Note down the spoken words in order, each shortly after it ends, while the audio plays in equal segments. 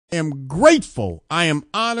am grateful. I am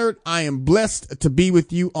honored. I am blessed to be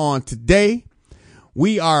with you on today.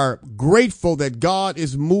 We are grateful that God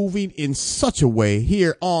is moving in such a way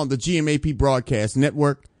here on the GMAP Broadcast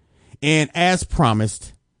Network. And as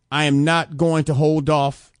promised, I am not going to hold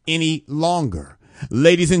off any longer.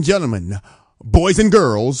 Ladies and gentlemen, boys and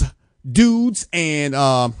girls, dudes and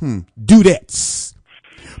dudettes,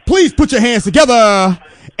 please put your hands together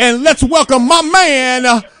and let's welcome my man,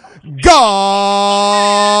 Godz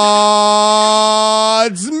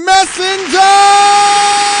Messenger.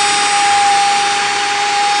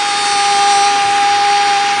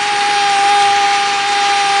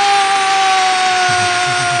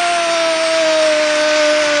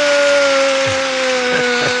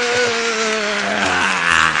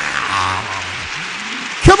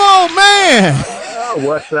 Come on, man.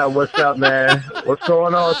 What's up, man? What's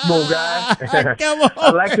going on, smooth guy? Come on.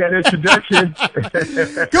 I like that introduction.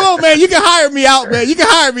 Come on, man. You can hire me out, man.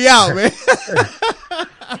 Man.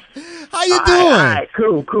 How you doing? All right.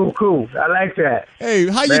 Cool. I like that. Hey,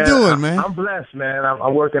 how you doing, man? I'm blessed, man.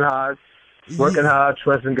 I'm working hard,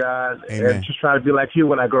 trusting God, Amen. and just trying to be like you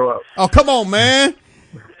when I grow up. Oh, come on, man.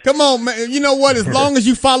 Come on, man. You know what? As long as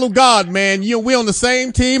you follow God, man, we're on the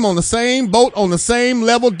same team, on the same boat, on the same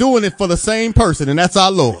level, doing it for the same person, and that's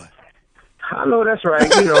our Lord. I know that's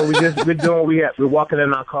right. We're walking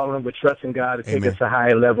in our calling. We're trusting God to take Amen. us to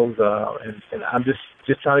higher levels. And I'm just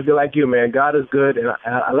trying to be like you, man. God is good, and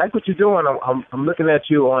I like what you're doing. I'm looking at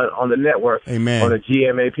you on the network, Amen. On the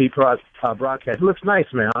GMAP broadcast. It looks nice,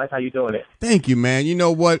 man. I like how you're doing it. Thank you, man. You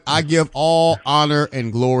know what? I give all honor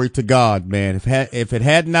and glory to God, man. If it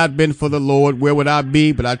had not been for the Lord, where would I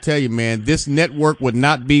be? But I tell you, man, this network would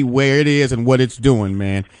not be where it is and what it's doing,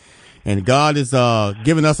 man. And God is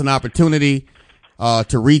giving us an opportunity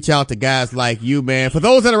to reach out to guys like you, man. For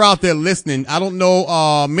those that are out there listening, I don't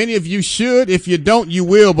know, many of you should. If you don't, you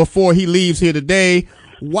will before he leaves here today.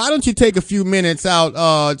 Why don't you take a few minutes out,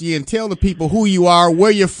 and tell the people who you are, where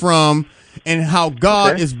you're from, and how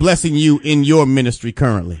God is blessing you in your ministry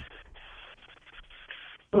currently.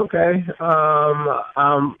 Okay.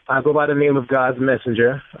 I go by the name of Godz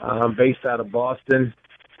Messenger. I'm based out of Boston.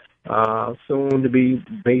 Soon to be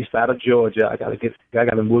based out of Georgia. I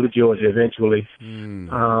gotta move to Georgia eventually.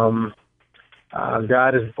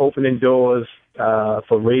 God is opening doors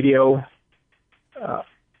for radio,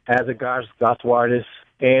 as a gospel artist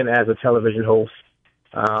and as a television host,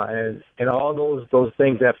 and all those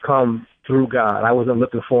things have come through God. I wasn't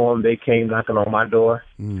looking for them; they came knocking on my door.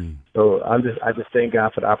 So I just thank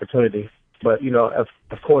God for the opportunity. But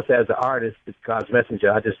of course, as an artist, it's Godz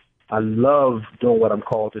Messenger. I love doing what I'm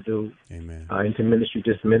called to do. Amen. Into ministry,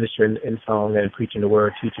 just ministering in song and preaching the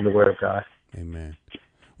word, teaching the word of God. Amen.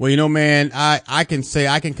 Well, man, I can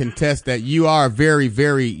contest that you are a very,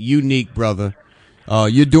 very unique brother.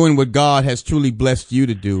 You're doing what God has truly blessed you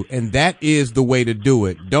to do, and that is the way to do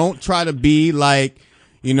it. Don't try to be like,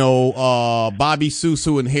 Bobby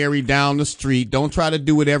Susu and Harry down the street. Don't try to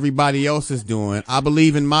do what everybody else is doing. I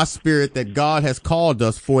believe in my spirit that God has called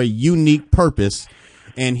us for a unique purpose.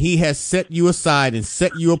 And he has set you aside and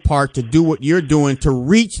set you apart to do what you're doing, to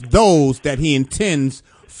reach those that he intends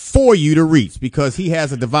for you to reach, because he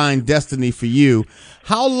has a divine destiny for you.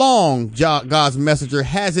 How long, Godz Messenger,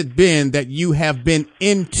 has it been that you have been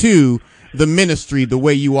into the ministry the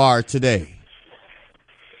way you are today?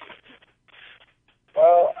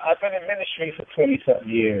 Well, I've been in ministry for 20-something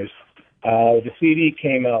years. The CD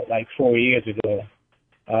came out like 4 years ago.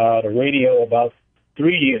 The radio about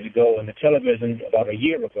 3 years ago, and the television about a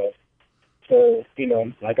year ago. So,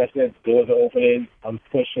 like I said, doors are opening. I'm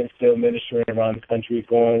pushing, still ministering around the country,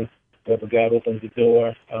 going wherever God opens the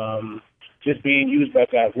door. Just being used by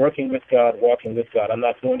God, working with God, walking with God. I'm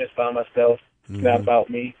not doing this by myself. It's not about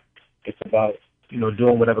me. It's about,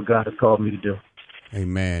 doing whatever God has called me to do.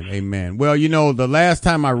 Amen. Amen. Well, the last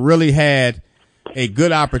time I really had a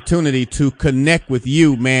good opportunity to connect with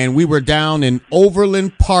you, man, we were down in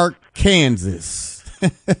Overland Park, Kansas.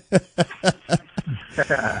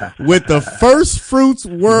 With the First Fruits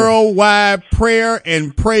Worldwide Prayer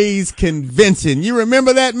and Praise Convention. You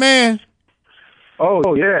remember that, man?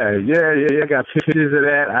 Oh yeah. I got pictures of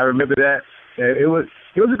that. I remember that. It was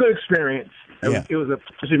a good experience. Yeah. It was a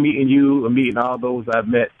pleasure meeting you and meeting all those I've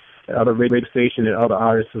met at other radio stations and other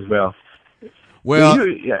artists as well. Well,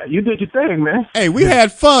 you did your thing, man. Hey, we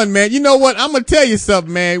had fun, man. You know what? I'm gonna tell you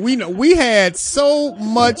something, man. We had so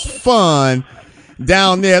much fun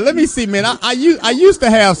down there. Let me see, man. I used to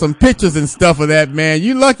have some pictures and stuff of that, man.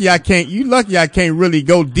 You lucky I can't really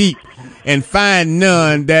go deep and find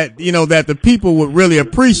none that that the people would really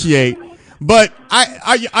appreciate. But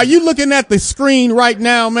are you looking at the screen right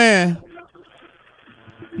now, man?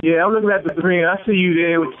 Yeah, I'm looking at the screen. I see you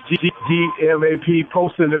there with GMAP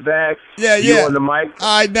posting the back. Yeah. You on the mic.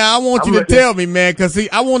 All right, now I want you to tell me, man, because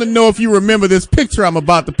I want to know if you remember this picture I'm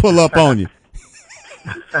about to pull up on you.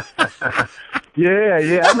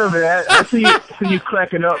 Yeah, I remember that. I see you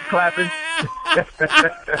cracking up, clapping.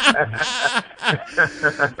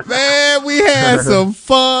 Man, we had some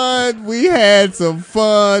fun. Some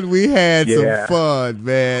fun, man.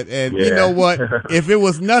 And you know what? If it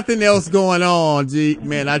was nothing else going on,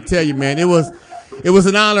 man, I tell you, man, it was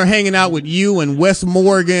an honor hanging out with you and Wes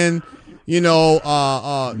Morgan,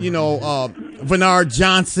 Bernard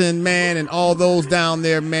Johnson, man, and all those down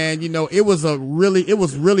there, man. It was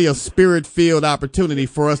really a spirit-filled opportunity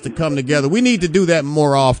for us to come together. We need to do that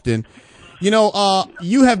more often.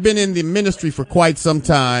 You have been in the ministry for quite some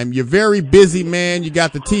time. You're very busy, man. You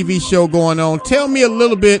got the TV show going on. Tell me a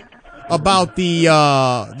little bit about the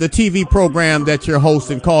TV program that you're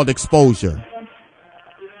hosting called Exposure.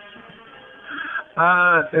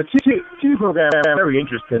 The TV program is very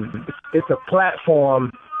interesting. It's a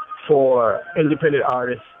platform for independent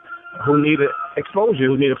artists who need exposure,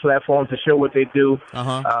 who need a platform to show what they do,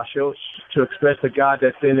 show to express the God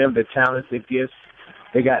that's in them, their talents, their gifts.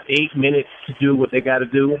 They got 8 minutes to do what they got to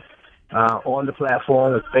do on the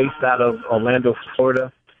platform. It's based out of Orlando,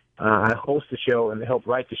 Florida. I host the show and help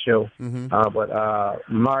write the show. But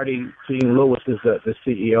Marty Team Lewis is the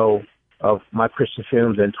CEO of My Christian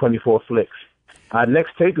Films and 24 Flicks. Our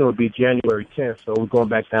next taping will be January 10th, so we're going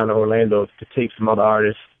back down to Orlando to tape some other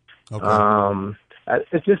artists. Okay.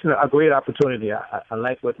 It's just a great opportunity. I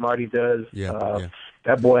like what Marty does.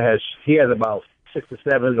 That boy has about 6 or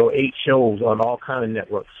 7 or 8 shows on all kind of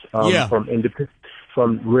networks,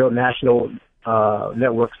 from real national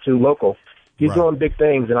networks to local. He's doing big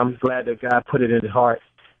things, and I'm glad that God put it in his heart.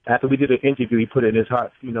 After we did an interview, he put it in his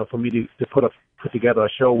heart, for me to put together a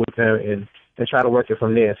show with him and try to work it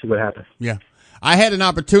from there and see what happens. Yeah. I had an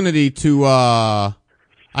opportunity to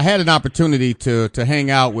hang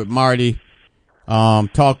out with Marty,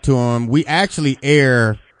 talk to him. We actually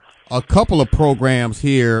air a couple of programs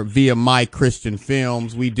here via My Christian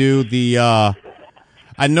Films. We do the I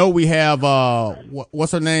know we have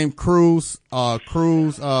what's her name? Cruz the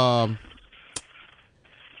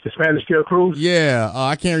Spanish Girl Cruz? Yeah,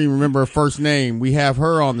 I can't even remember her first name. We have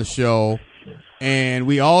her on the show, and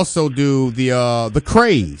we also do the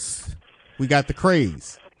Craze. We got the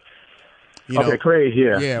Craze. Craze,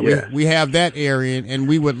 yeah. We have that area, and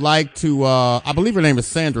we would like to, I believe her name is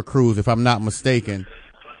Sandra Cruz, if I'm not mistaken.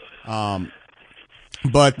 We want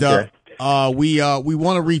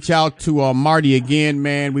to reach out to Marty again,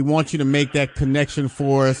 man. We want you to make that connection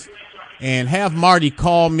for us and have Marty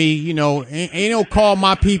call me. Ain't no call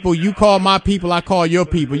my people. You call my people. I call your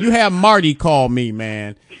people. You have Marty call me,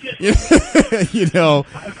 man. I'm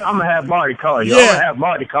gonna have Marty call you. Yeah.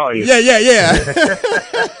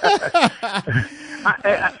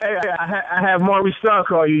 I have Maurice Starr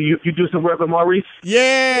call you. You do some work with Maurice?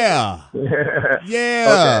 Yeah. Okay.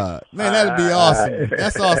 Man, that'd be awesome. Right.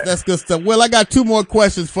 That's awesome. That's good stuff. Well, I got 2 more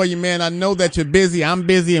questions for you, man. I know that you're busy. I'm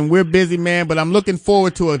busy and we're busy, man, but I'm looking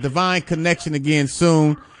forward to a divine connection again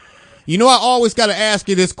soon. I always got to ask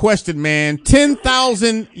you this question, man.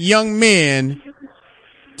 10,000 young men,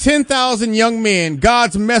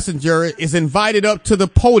 God's messenger is invited up to the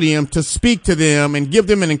podium to speak to them and give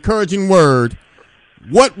them an encouraging word.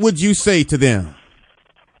 What would you say to them?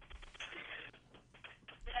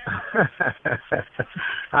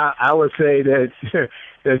 I would say that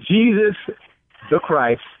Jesus, the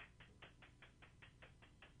Christ,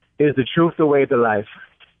 is the truth, the way, the life.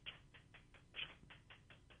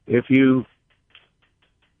 If you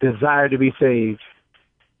desire to be saved,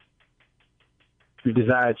 if you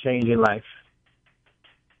desire change in life,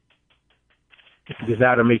 if you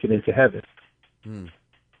desire to make it into heaven,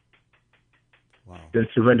 wow, then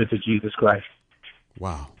surrender to Jesus Christ.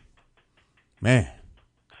 Wow. Man.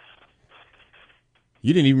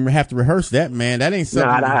 You didn't even have to rehearse that, man. That ain't something.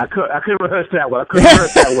 I couldn't rehearse that one.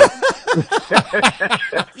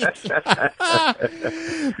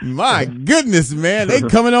 My goodness, man. They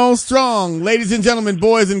coming on strong. Ladies and gentlemen,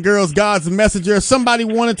 boys and girls, God's messenger. If somebody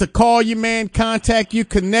wanted to call you, man, contact you,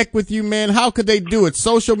 connect with you, man, how could they do it?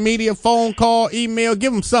 Social media, phone call, email,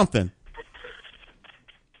 give them something.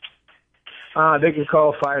 They can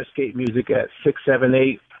call Fire Escape Music at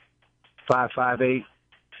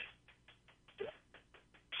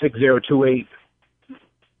 678-558-6028,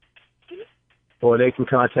 or they can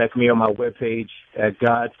contact me on my webpage at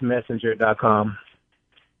godsmessenger.com.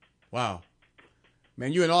 Wow.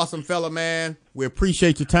 Man, you're an awesome fella, man. We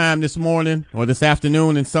appreciate your time this morning or this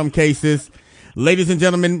afternoon in some cases. Ladies and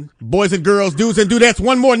gentlemen, boys and girls, dudes and dudettes,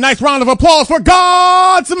 one more nice round of applause for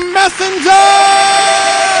God's Messenger!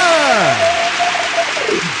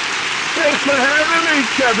 Thanks for having me,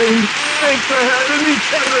 Kevin. Thanks for having me,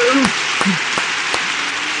 Kevin.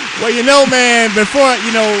 Well, you know, man,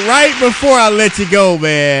 right before I let you go,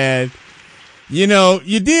 man, you know,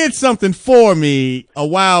 you did something for me a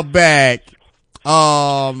while back.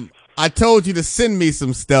 I told you to send me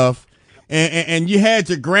some stuff, and you had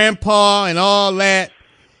your grandpa and all that.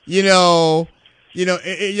 Your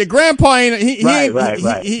grandpa ain't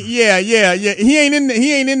Right. He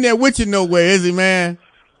ain't in there with you nowhere, is he, man?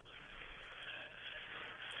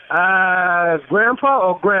 Grandpa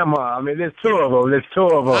or grandma? I mean, there's two of them.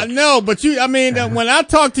 I know, but when I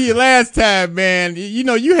talked to you last time, man,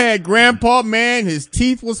 you had grandpa, man, his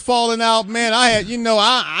teeth was falling out, man. I had,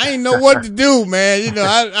 I ain't know what to do, man.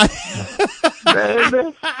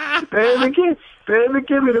 Baby,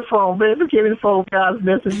 give me the phone. Baby, give me the phone, God's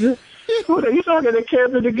Messenger. Who are you talking to,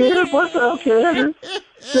 Kevin again? What's up, Kevin?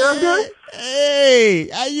 Hey,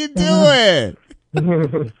 how you doing?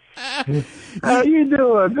 How you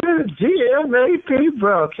doing? This is GMAP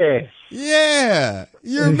broadcast. Yeah.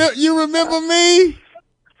 You remember me?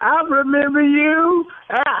 I remember you.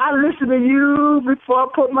 I listened to you before I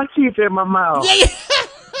put my teeth in my mouth. Yeah.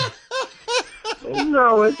 What's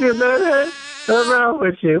wrong with you, man? What's wrong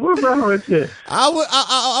with you? I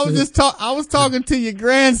was talking to your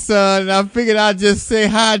grandson, and I figured I'd just say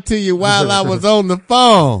hi to you while I was on the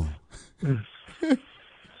phone.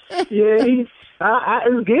 Yeah,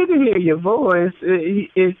 it's good to hear your voice.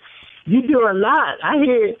 You do a lot.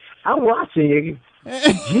 I'm watching you.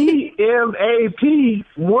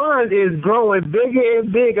 GMAP1 is growing bigger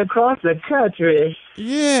and bigger across the country.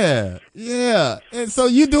 Yeah. And so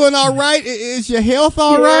you doing all right? Is your health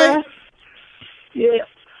all right? Yeah.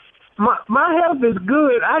 My health is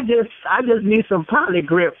good. I just need some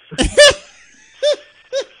polygrip.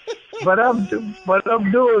 but I'm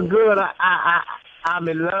doing good. I'm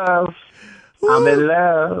in love. Ooh. I'm in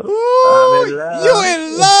love. Ooh, you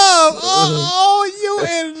in love? Oh, you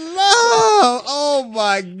in love? Oh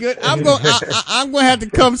my goodness! I'm gonna have to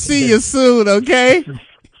come see you soon. Okay?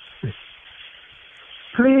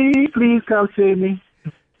 Please come see me.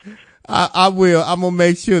 I will. I'm gonna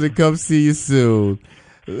make sure to come see you soon.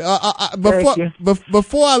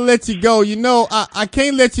 Before I let you go, I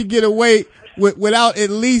can't let you get away without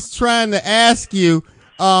at least trying to ask you,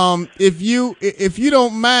 if you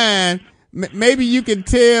don't mind. Maybe you can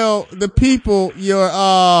tell the people your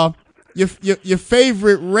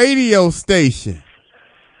favorite radio station.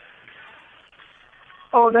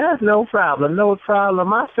 Oh, that's no problem. My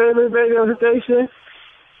favorite radio station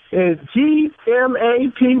is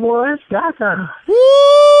GMAP1.com.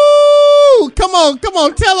 Woo! Come on.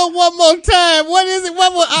 Tell them one more time. What is it?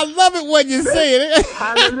 I love it when you say it.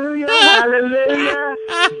 Hallelujah.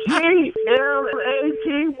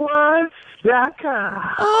 GMAP1.com.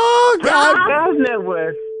 Oh, God. God's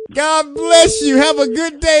network. God bless you. Have a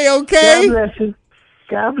good day, okay?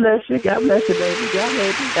 God bless you, baby. God bless you.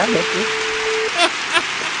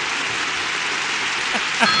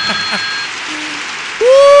 Woo!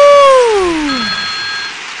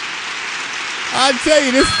 I tell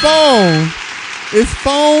you, this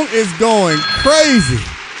phone is going crazy.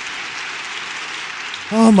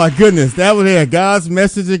 Oh my goodness, that was there. God's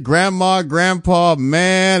Messenger, grandma, grandpa,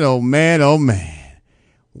 man, oh man, oh man.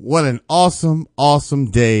 What an awesome,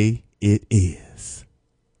 awesome day it is.